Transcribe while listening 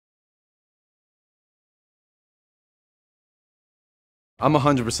I'm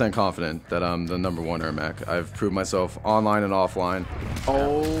 100% confident that I'm the #1 Ermac. I've proved myself online and offline.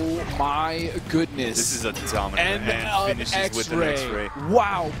 Oh my goodness. This is a dominant and finishes with an X-ray.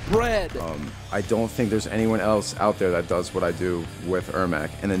 Wow, Bread. I don't think there's anyone else out there that does what I do with Ermac,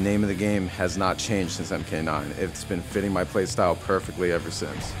 and the name of the game has not changed since MK9. It's been fitting my playstyle perfectly ever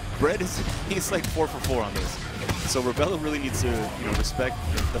since. Bread he's like 4 for 4 on this. So Rebello really needs to respect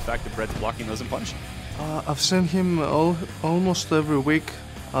the fact that Bread's blocking doesn't punish. I've seen him almost every week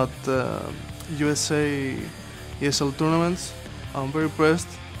at USA ESL tournaments. I'm very impressed,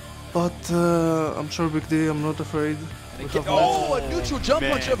 but I'm sure Big D, I'm not afraid. Oh, a neutral jump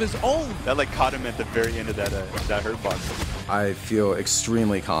punch of his own. That like caught him at the very end of that hurt box. I feel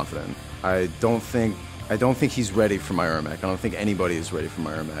extremely confident. I don't think he's ready for my Ermac. I don't think anybody is ready for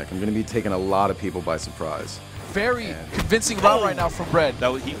my Ermac. I'm going to be taking a lot of people by surprise. Very convincing round right now from Bread.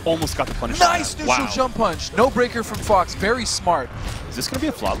 He almost got the punish. Nice neutral jump punch. No breaker from Fox. Very smart. Is this going to be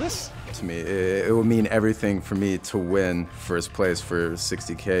a flawless? To me, it would mean everything for me to win first place for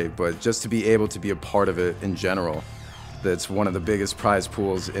 60K, but just to be able to be a part of it in general, that's one of the biggest prize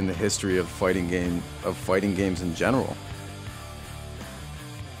pools in the history of fighting games in general.